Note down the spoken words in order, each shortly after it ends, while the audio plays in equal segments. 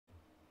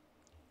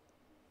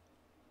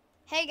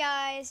Hey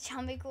guys,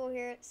 SuperBCool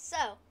here. So,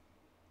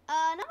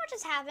 not much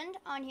has happened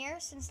on here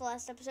since the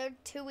last episode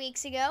 2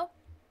 weeks ago,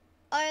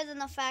 other than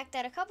the fact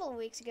that a couple of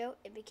weeks ago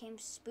it became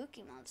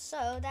spooky month.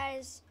 So that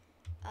is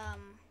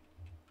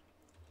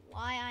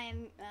why I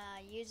am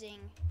using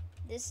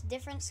this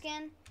different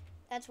skin.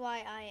 That's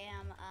why I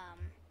am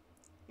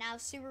now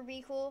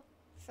SuperBCool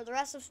for the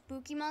rest of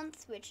spooky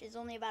month, which is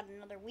only about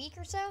another week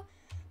or so.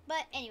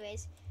 But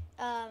anyways,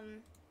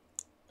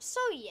 so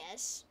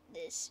yes,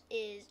 this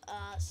is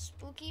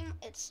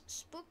it's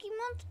spooky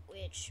month,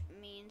 which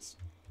means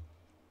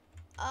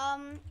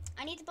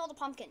I need to build a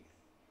pumpkin,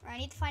 or I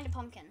need to find a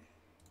pumpkin.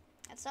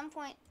 At some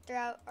point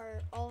throughout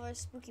all of our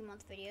spooky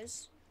month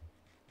videos,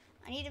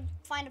 I need to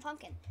find a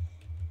pumpkin.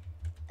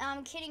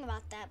 I'm kidding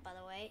about that, by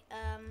the way.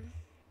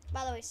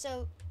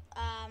 So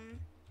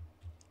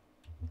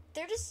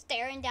they're just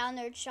staring down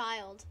their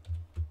child.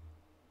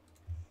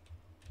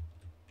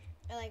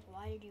 They're like,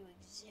 why did you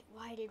exist?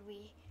 Why did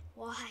we?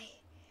 Why?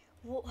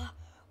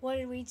 What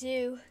did we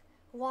do?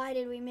 Why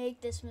did we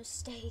make this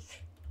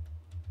mistake?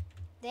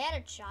 They had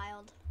a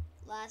child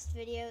last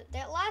video.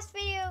 That last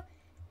video,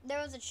 there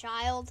was a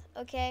child,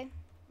 okay?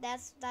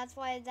 That's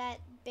why that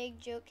big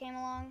joke came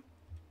along.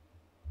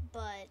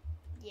 But,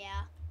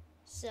 yeah.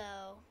 So,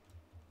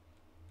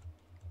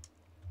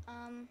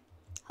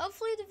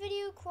 hopefully the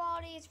video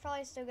quality is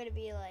probably still going to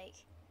be, like,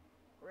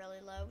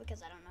 really low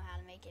because I don't know how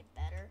to make it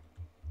better.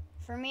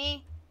 For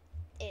me,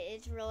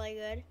 it's really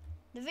good.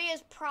 The video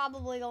is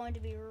probably going to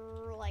be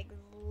like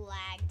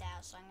lagged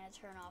out, so I'm going to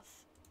turn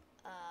off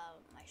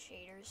my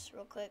shaders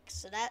real quick.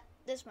 So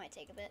this might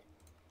take a bit.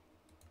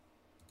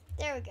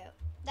 There we go.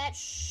 That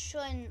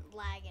shouldn't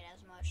lag it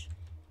as much.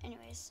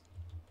 Anyways,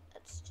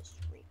 let's just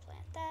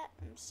replant that.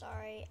 I'm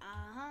sorry.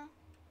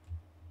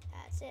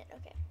 That's it.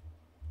 Okay.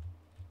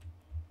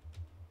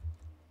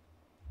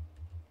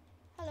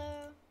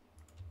 Hello,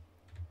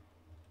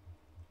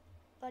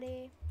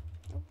 buddy.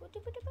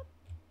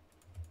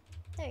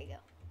 There you go.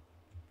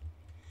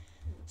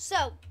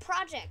 So,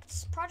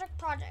 projects.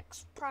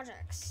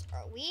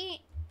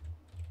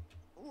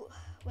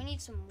 We need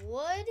some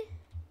wood.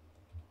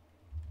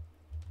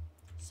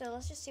 So,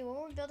 let's just see what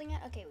we're building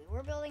at. Okay,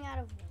 we're building out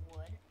of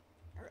wood.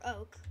 Or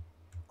oak.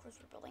 Of course,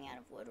 we're building out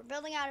of wood. We're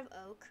building out of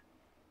oak.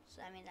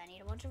 So, that means I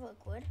need a bunch of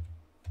oak wood.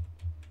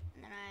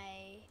 And then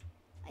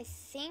I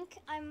think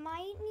I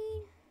might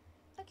need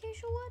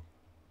acacia wood.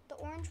 The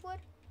orange wood.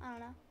 I don't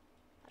know.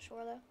 Not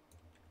sure, though.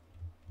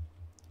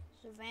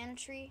 Savannah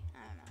tree.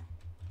 I don't know.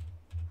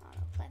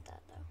 Plant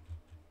that though.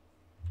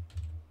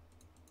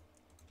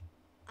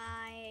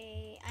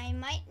 I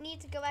might need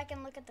to go back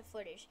and look at the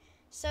footage.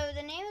 So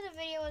the name of the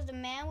video was The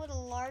Man with a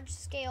Large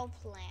Scale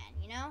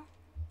Plan, you know?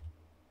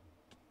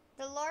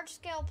 The large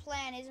scale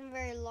plan isn't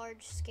very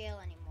large scale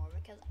anymore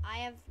because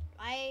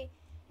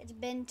it's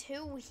been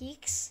 2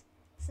 weeks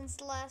since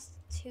the last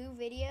 2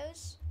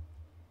 videos.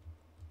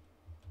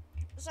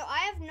 So I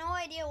have no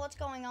idea what's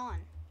going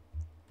on.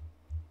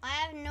 I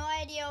have no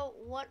idea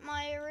what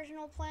my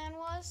original plan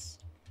was.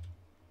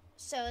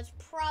 So it's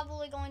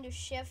probably going to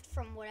shift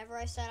from whatever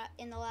I said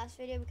in the last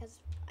video because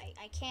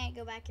I can't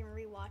go back and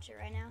rewatch it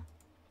right now.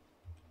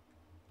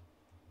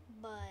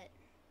 But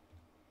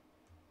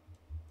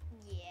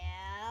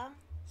yeah,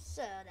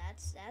 so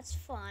that's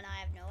fun. I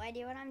have no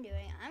idea what I'm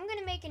doing. I'm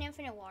gonna make an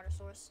infinite water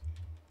source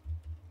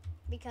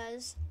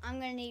because I'm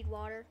gonna need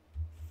water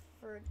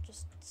for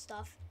just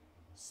stuff.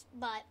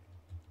 But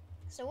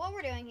so what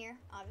we're doing here,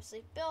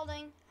 obviously,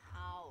 building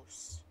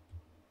house.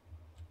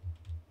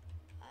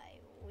 I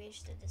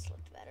wish that this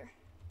looked better.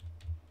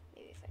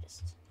 Maybe if I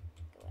just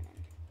go in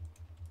and just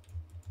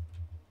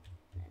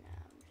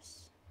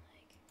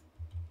like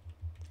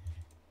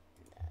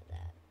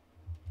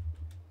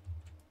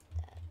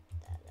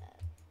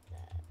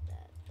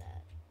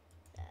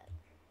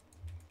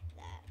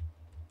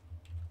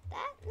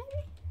that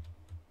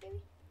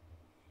maybe.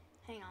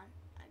 Hang on,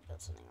 I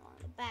built something along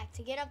the back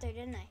to get up there,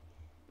 didn't I?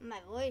 My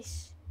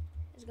voice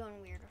is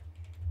going weirder.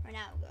 Right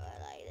now, I'm going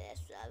like this.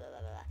 Blah, blah, blah,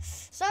 blah.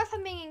 Sorry if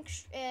I'm being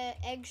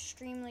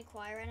extremely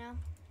quiet right now.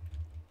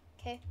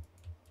 Okay.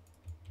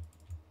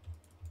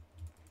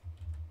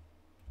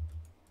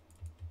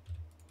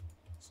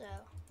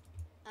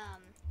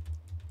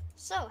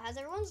 So how's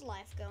everyone's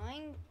life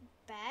going?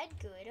 Bad,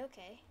 good,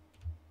 okay.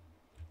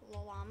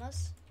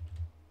 Llamas.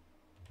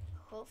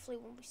 Hopefully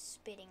won't be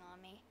spitting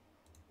on me.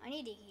 I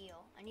need to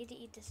heal. I need to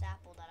eat this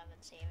apple that I've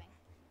been saving.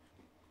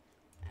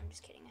 I'm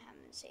just kidding. I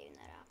haven't been saving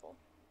that apple.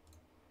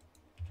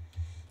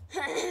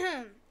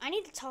 I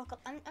need to talk.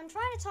 I'm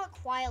trying to talk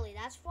quietly.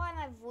 That's why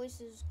my voice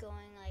is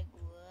going like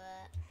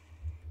what?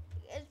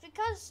 It's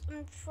because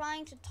I'm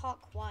trying to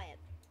talk quiet.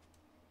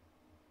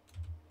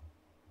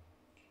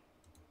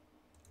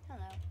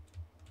 Hello.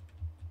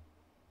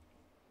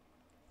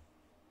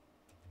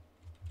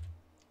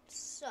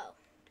 So,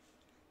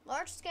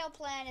 large scale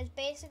plan is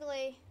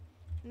basically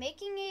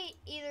making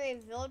either a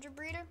villager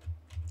breeder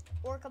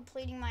or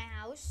completing my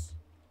house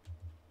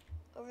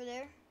over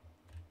there.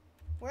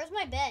 Where's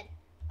my bed?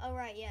 Oh,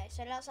 right, yeah, I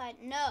set it outside.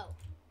 No,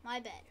 my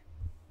bed.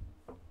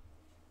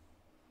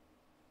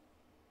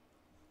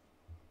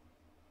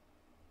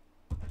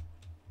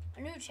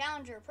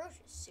 challenger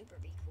approaches.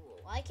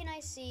 SuperBCool. Why can I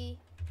see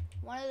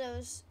one of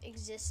those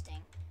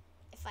existing?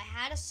 If I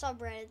had a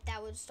subreddit,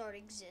 that would start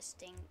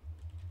existing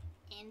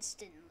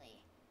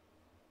instantly.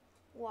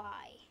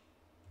 Why?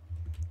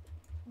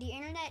 The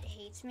internet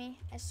hates me,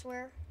 I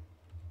swear.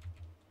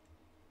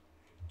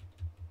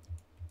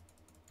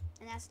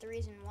 And that's the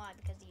reason why,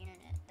 because the internet,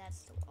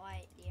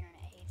 why the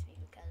internet hates me,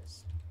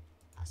 because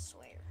I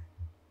swear.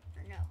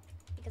 Or no,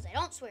 because I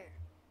don't swear.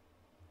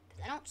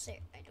 Because I don't swear.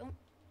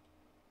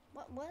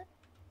 What?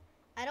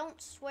 I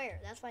don't swear.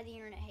 That's why the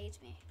internet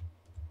hates me.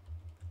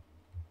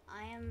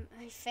 I am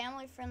a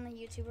family-friendly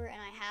YouTuber,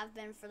 and I have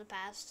been for the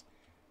past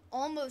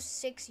almost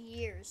 6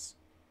 years.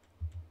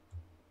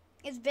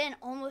 It's been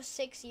almost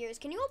 6 years.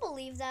 Can you all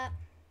believe that?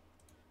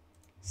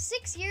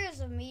 6 years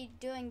of me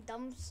doing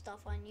dumb stuff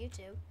on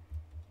YouTube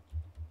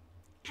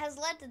has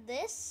led to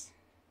this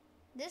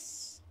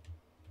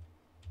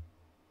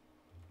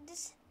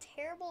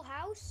terrible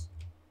house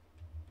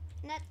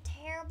and that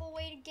terrible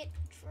way to get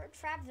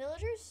trapped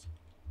villagers.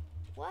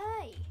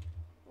 Why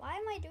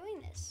am I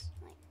doing this?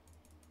 Like,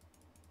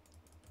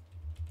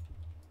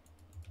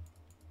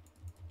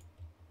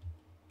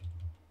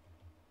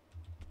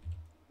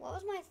 what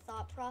was my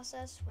thought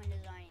process when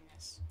designing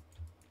this?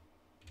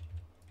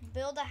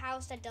 Build a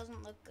house that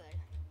doesn't look good.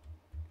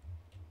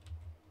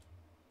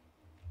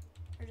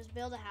 Or just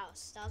build a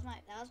house. That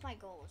was my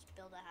goal, was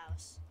build a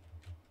house.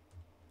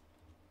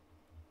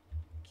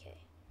 Okay.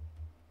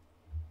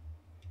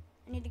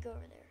 I need to go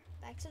over there.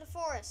 Back to the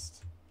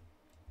forest.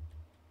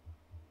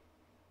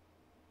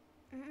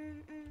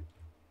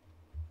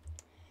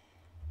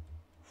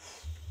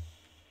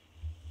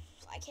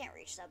 I can't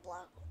reach that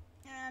block.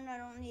 And I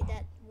don't need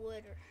that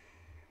wood or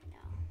no.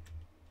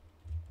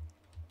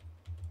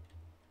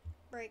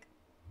 Break.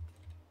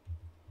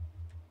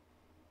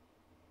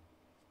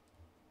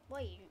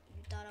 Wait,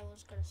 you thought I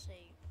was gonna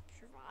say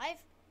survive?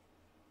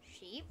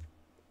 Sheep?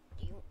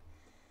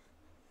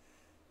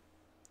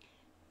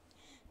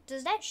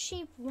 Does that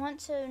sheep want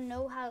to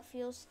know how it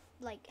feels,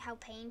 like how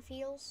pain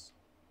feels?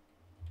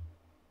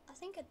 I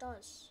think it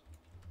does.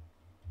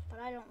 But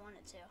I don't want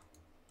it to.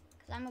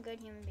 Because I'm a good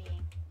human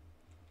being.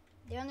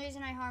 The only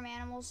reason I harm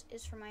animals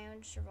is for my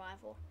own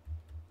survival.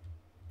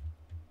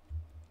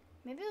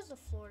 Maybe it was the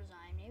floor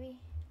design. Maybe.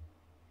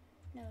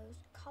 No, it was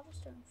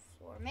cobblestone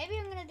floor. Maybe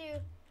I'm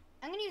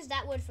gonna use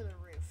that wood for the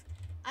roof.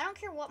 I don't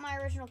care what my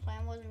original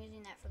plan was, I'm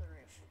using that for the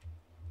roof.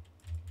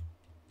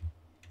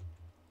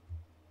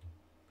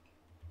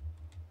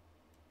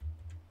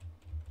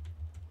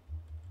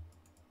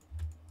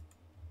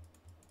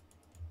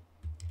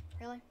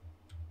 Really?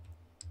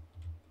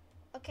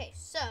 Okay,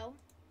 so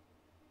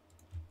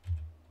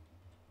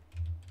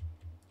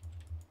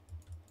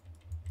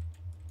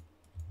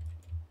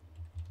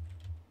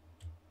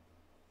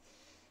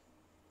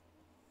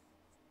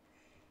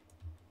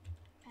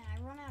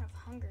run out of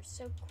hunger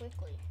so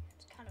quickly.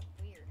 It's kind of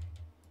weird.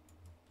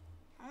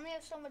 I only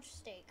have so much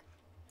steak.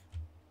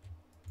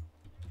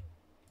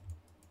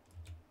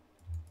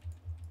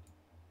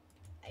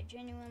 I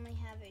genuinely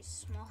have a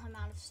small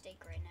amount of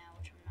steak right now,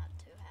 which I'm not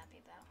too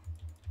happy about.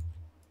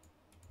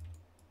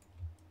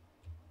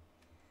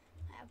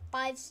 I have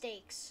 5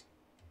 steaks.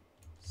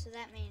 So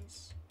that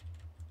means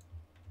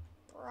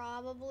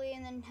probably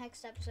in the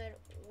next episode,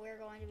 we're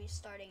going to be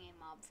starting a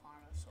mob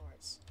farm of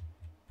sorts.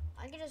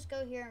 I could just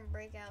go here and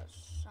break out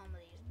some of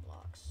these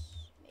blocks.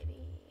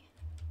 Maybe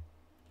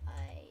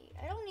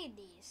I don't need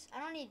these. I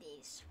don't need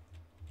these.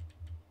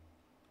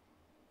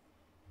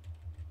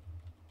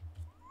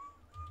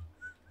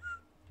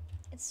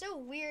 It's so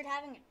weird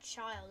having a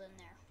child in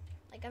there.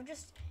 Like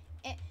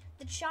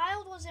the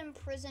child was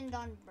imprisoned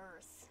on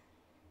birth.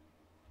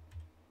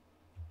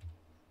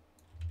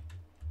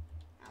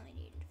 I only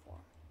needed 4.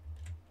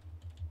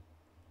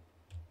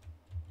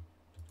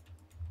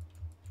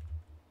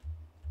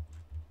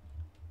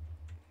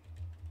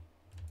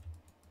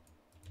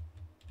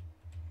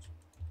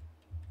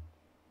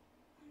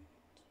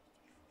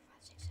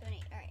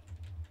 Alright.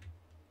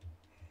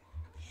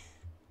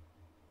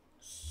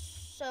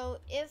 So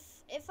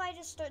if I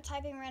just start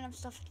typing random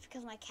stuff, it's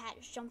because my cat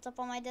just jumped up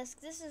on my desk.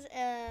 This is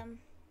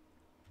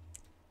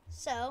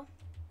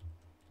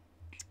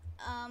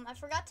I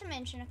forgot to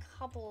mention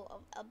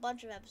a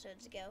bunch of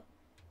episodes ago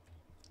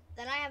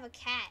that I have a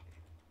cat.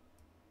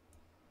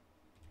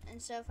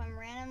 And so if I'm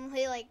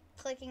randomly like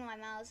clicking my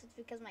mouse, it's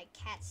because my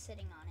cat's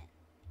sitting on it.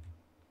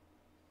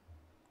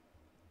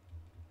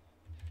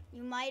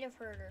 You might have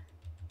heard her.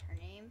 Her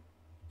name?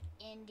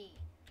 Indy.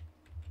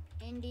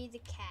 Indy the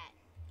cat.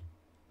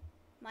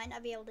 Might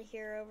not be able to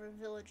hear her over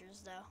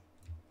villagers though.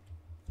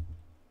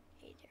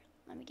 Hey there,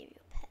 let me give you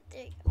a pet.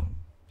 There you go.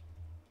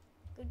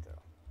 Good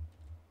girl.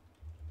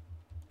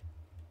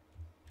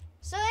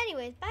 So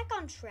anyways, back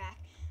on track.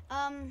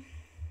 Alright,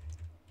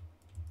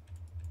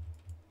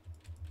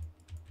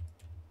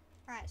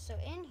 so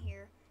in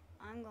here,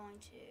 I'm going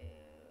to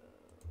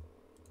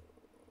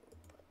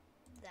put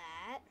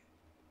that.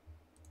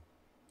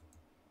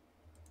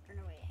 Or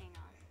no, wait, hang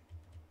on.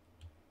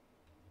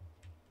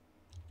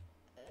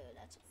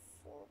 That's a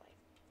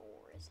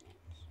 4x4, isn't it?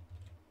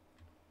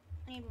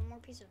 I need one more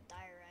piece of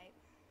diorite.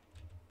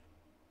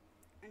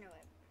 Or no,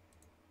 wait.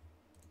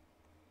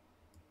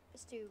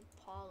 Let's do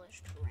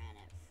polished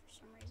granite for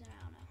some reason.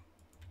 I don't know.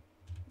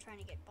 I'm trying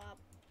to get bop,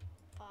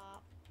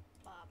 bop,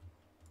 bop,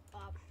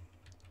 bop.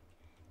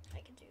 I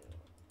could do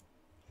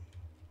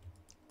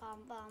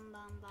bum, bum,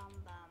 bum,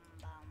 bum, bum,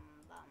 bum,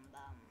 bum,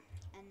 bum.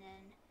 And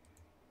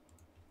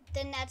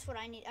then that's what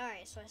I need.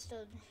 Alright, so I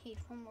still need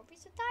one more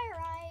piece of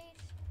diorite.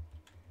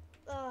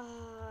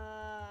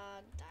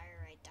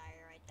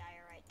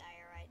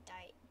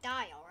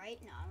 Alright?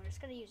 No, I'm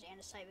just gonna use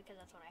andesite because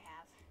that's what I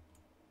have.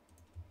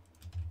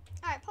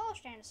 Alright,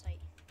 polished andesite.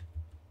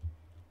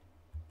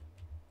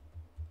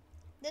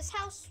 This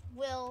house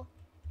will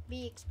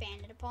be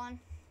expanded upon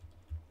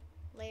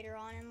later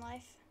on in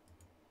life.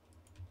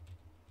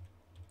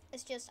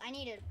 It's just I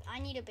need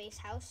a base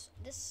house.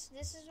 This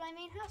is my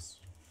main house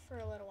for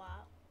a little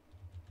while.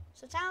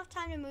 So it's now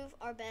time to move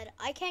our bed.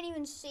 I can't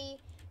even see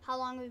how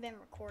long we've been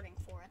recording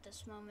for at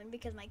this moment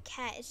because my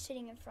cat is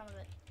sitting in front of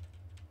it.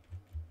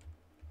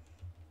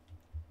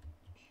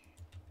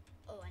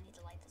 Oh, I need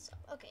to light this up.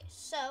 Okay,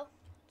 so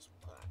let's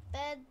put our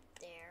bed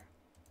there.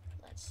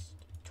 Let's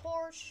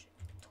torch,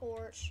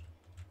 torch,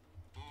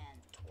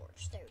 and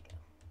torch. There we go.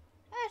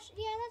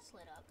 Actually, yeah, that's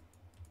lit up.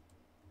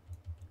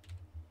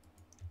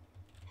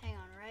 Hang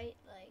on, right?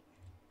 Like,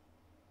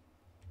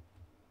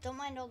 don't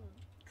mind all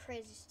the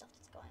crazy stuff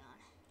that's going on.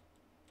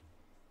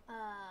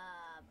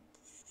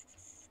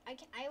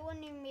 I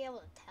wouldn't even be able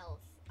to tell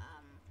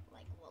if,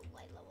 like, what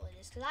light level it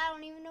is, because I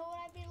don't even know what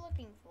I'd be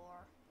looking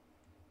for.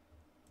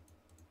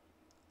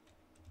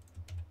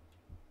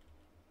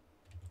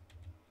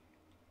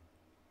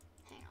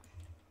 Hang on.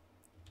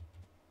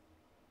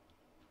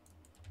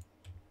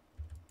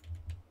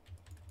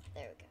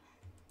 There we go.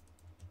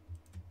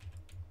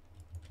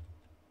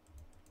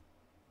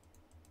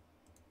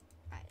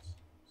 Alright,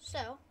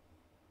 so,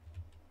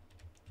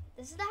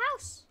 this is the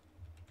house.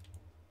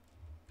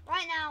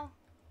 Right now,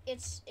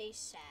 it's a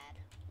sad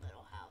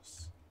little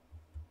house.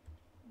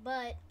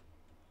 But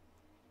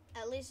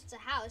at least it's a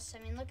house.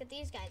 I mean, look at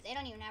these guys. They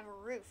don't even have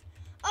a roof.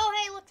 Oh,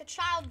 hey, look, the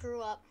child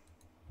grew up.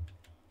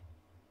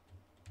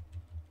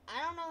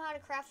 I don't know how to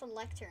craft a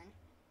lectern.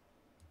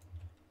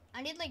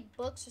 I need, like,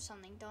 books or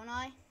something, don't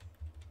I?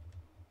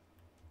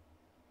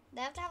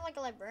 They have to have, like,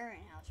 a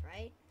librarian house,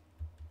 right?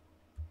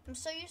 I'm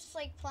so used to,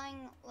 like,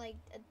 playing, like,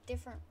 a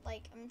different,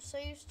 like, I'm so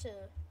used to...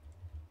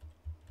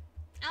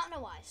 I don't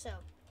know why, so...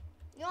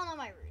 You all know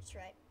my roots,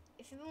 right?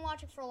 If you've been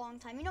watching for a long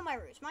time, you know my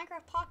roots.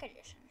 Minecraft Pocket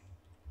Edition.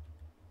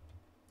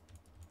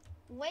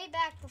 Way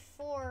back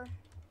before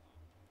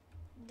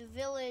the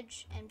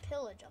village and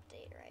pillage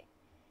update, right?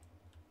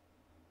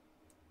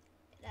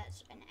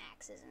 That's an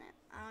axe, isn't it?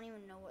 I don't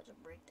even know what to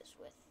break this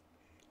with.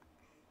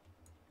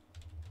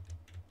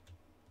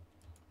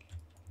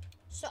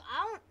 So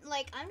I don't,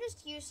 like, I'm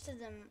just used to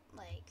them,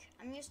 like,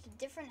 I'm used to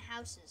different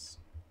houses.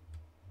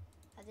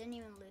 I didn't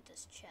even loot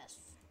this chest.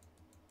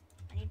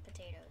 I need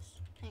potatoes.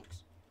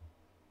 Thanks.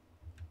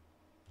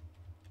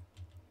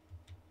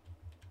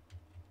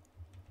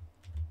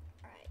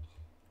 Alright.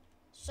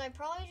 So I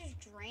probably just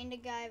drained a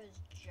guy of his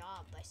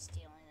job by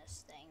stealing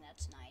this thing.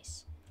 That's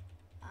nice.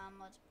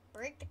 Let's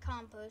break the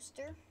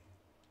composter.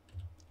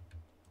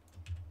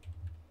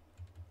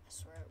 I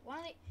swear, one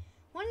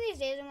of these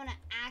days I'm gonna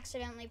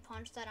accidentally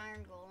punch that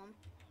iron golem.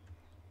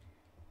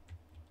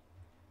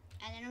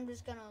 And then I'm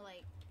just gonna,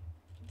 like,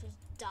 just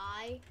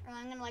die. Or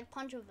I'm gonna, like,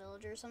 punch a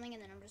villager or something,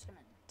 and then I'm just gonna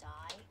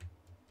die.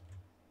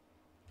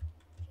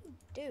 What do you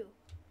do?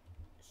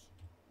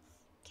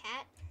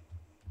 Cat?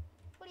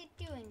 What are you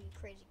doing, you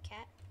crazy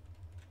cat?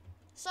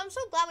 So I'm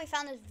so glad we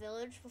found this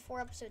village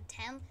before episode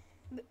 10.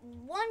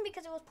 One,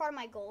 because it was part of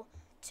my goal.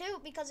 Two,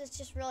 because it's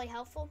just really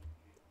helpful.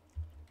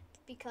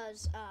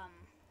 Because, I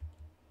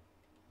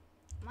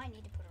might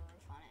need to put a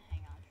roof on it.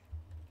 Hang on.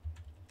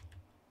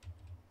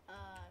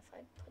 If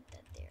I put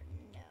that there,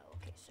 no.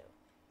 Okay, so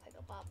if I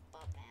go bop,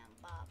 bop, bam,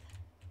 bop.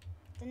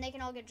 Then they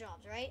can all get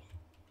jobs, right?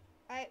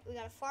 Alright, we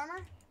got a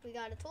farmer. We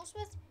got a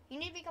toolsmith. You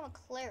need to become a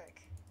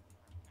cleric.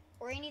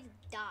 Or you need to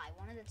die.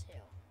 One of the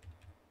two.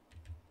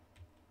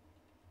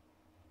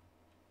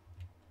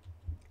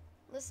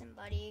 Listen,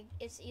 buddy.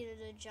 It's either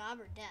the job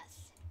or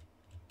death.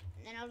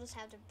 And then I'll just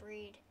have to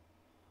breed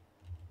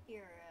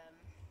your,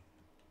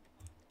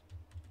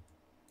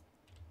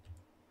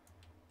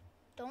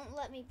 Don't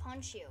let me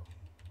punch you.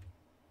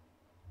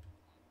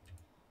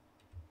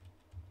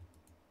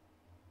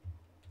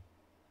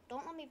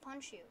 Don't let me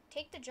punch you.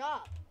 Take the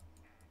job.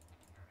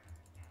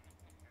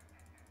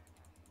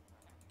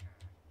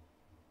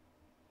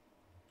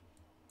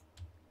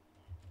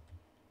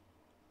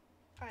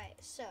 Alright,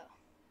 so.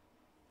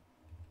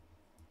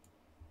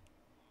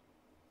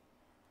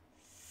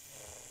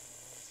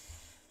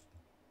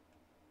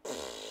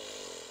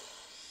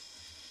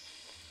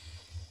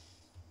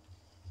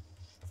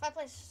 If I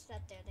place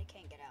that there, they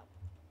can't get out.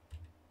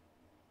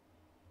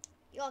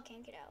 Y'all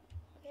can't get out,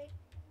 okay?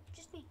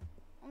 Just me.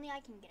 Only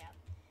I can get out.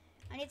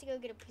 I need to go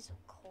get a piece of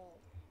coal.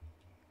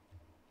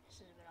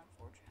 This is a bit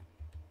unfortunate.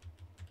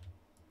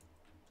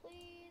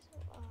 Please?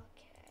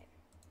 Okay.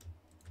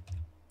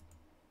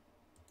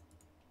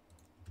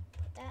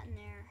 put that in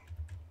there.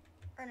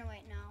 Or no,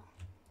 wait, no.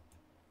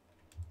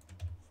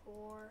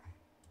 4,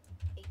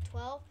 8,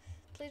 12.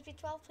 Please be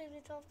 12, please be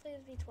 12,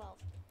 please be 12.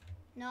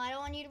 No, I don't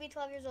want you to be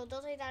 12 years old.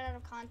 Don't take that out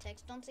of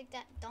context. Don't take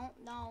that. Don't.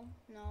 No,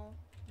 no,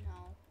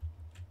 no.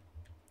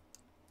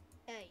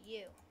 Hey,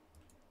 you.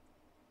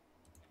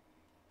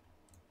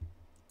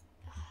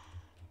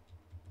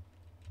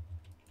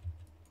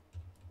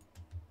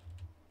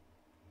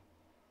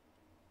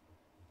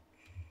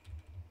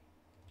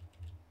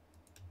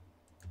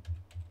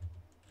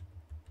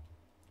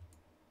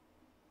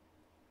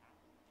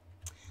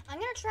 I'm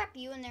going to trap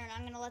you in there, and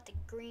I'm going to let the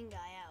green guy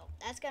out.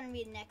 That's going to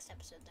be the next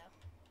episode, though.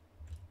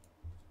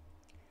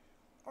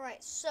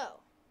 Alright,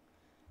 so.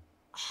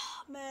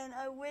 Oh, man,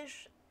 I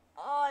wish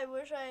I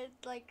had,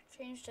 like,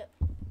 changed it.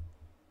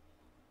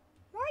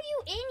 Why are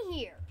you in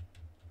here?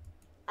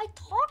 I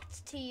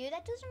talked to you.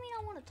 That doesn't mean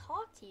I want to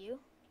talk to you.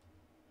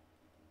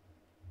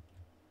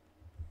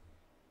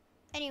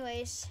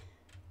 Anyways,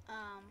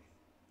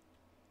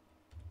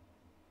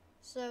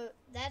 so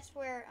that's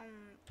where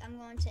I'm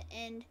going to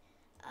end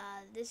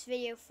this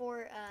video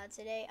for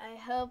today. I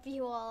hope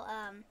you all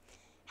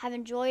have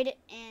enjoyed it,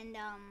 and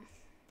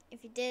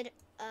if you did,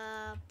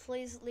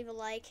 please leave a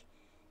like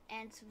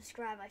and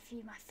subscribe. I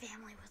feed my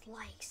family with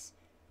likes.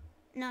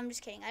 No, I'm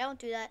just kidding. I don't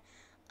do that.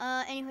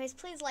 Anyways,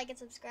 please like and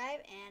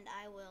subscribe, and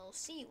I will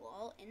see you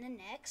all in the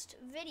next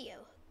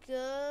video.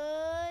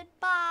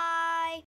 Goodbye.